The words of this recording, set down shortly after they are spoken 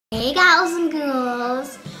Hey gals and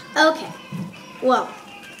ghouls. Okay, well,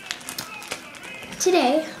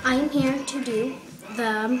 today I'm here to do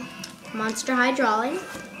the Monster High drawing.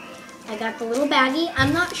 I got the little baggie.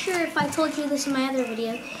 I'm not sure if I told you this in my other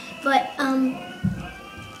video, but I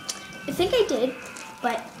think I did,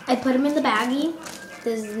 but I put them in the baggie.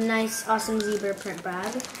 This nice, awesome zebra print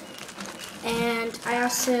bag. And I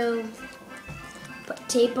also put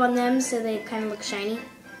tape on them so they kind of look shiny.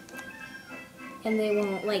 And they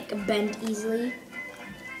won't like bend easily.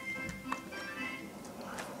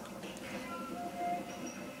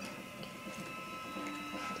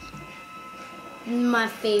 My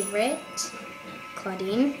favorite,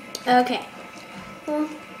 Claudine. Okay. Well,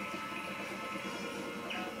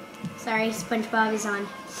 sorry, SpongeBob is on.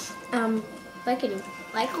 Like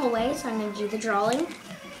always, I'm gonna do the drawing.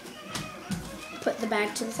 Put the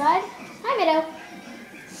bag to the side. Hi, Meadow.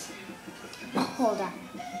 Hold on.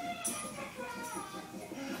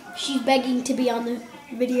 She's begging to be on the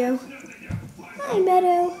video. Hi,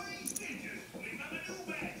 Meadow.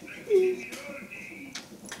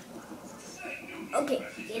 Okay,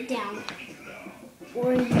 get down.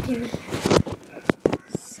 Or you can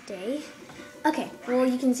stay. Okay, well,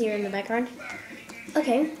 you can see her in the background.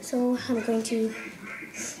 Okay, so I'm going to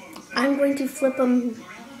flip them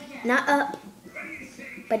not up,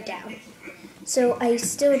 but down. So I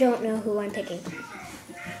still don't know who I'm picking.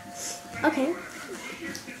 Okay.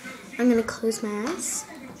 I'm gonna close my eyes.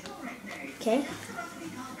 Okay.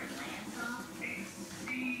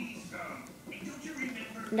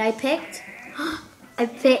 And I picked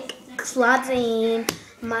Claudine,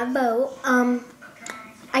 my vote. I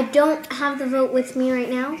don't have the vote with me right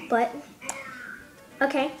now, but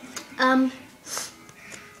okay.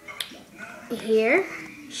 Here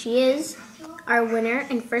she is, our winner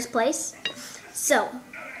in first place. So,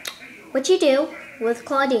 what you do with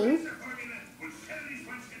Claudine,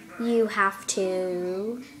 you have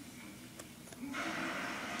to,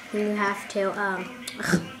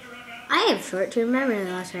 I have short-term memory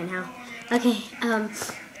loss right now. Okay,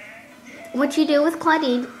 what you do with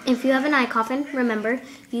Claudine, if you have an eye coffin, remember,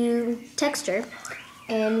 you text her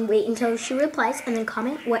and wait until she replies and then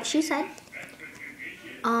comment what she said.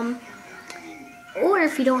 Or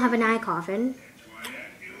if you don't have an eye coffin,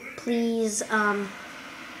 please,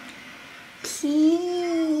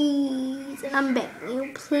 I'm begging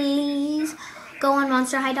you, please go on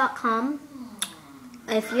monsterhigh.com.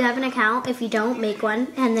 If you have an account, if you don't, make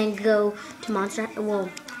one, and then go to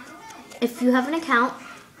if you have an account,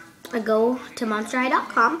 go to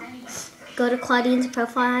monsterhigh.com, go to Claudine's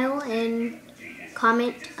profile, and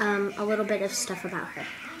comment a little bit of stuff about her.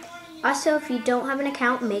 Also, if you don't have an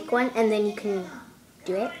account, make one, and then you can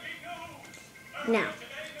do it. Now,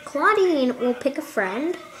 Claudine will pick a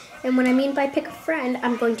friend. And what I mean by pick a friend,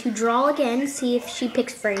 I'm going to draw again, see if she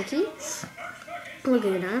picks Frankie,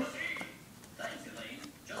 Laguna,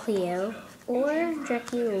 Cleo, or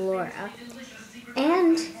Jackie Laura.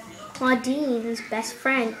 And Claudine's best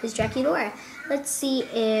friend is Jackie Laura. Let's see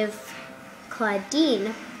if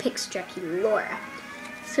Claudine picks Jackie Laura.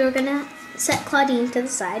 So we're gonna set Claudine to the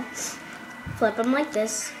side, flip them like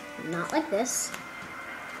this, not like this,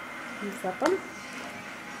 and flip them,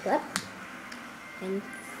 flip, and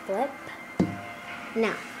flip.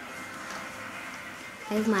 Now,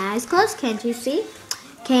 I have my eyes closed. Can't you see?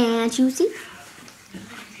 Can't you see?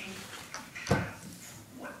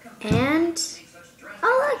 And,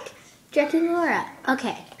 oh look, Jackie Laura.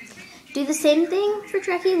 Okay, do the same thing for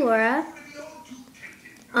Jackie Laura,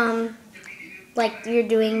 like you're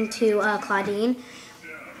doing to Claudine.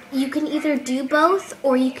 You can either do both,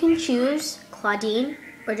 or you can choose Claudine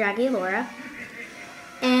or Jackie Laura.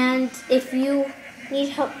 And if you need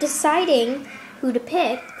help deciding who to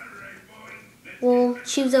pick, we'll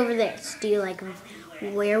choose over there. So do you like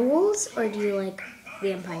werewolves or do you like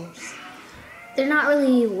vampires? They're not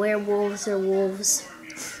really werewolves or wolves.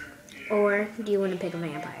 Or do you want to pick a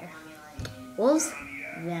vampire? Wolves,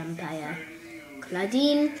 vampire.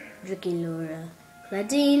 Claudine, Jackie Laura.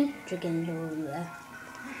 Claudine, Jackie Laura.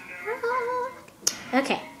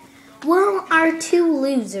 Okay. Well, our two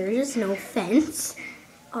losers, no offense,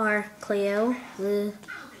 are Cleo,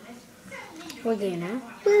 Laguna,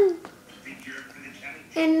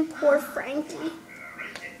 and poor Frankie.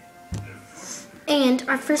 And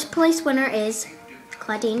our first place winner is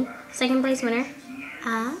Claudine. Second place winner,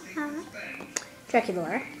 Jackie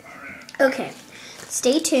Laura. Okay,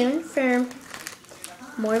 stay tuned for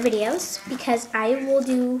more videos because I will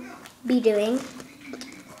be doing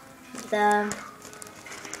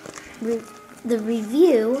the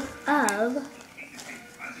review of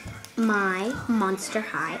my Monster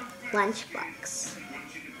High lunchbox.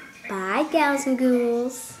 Bye, gals and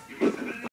ghouls.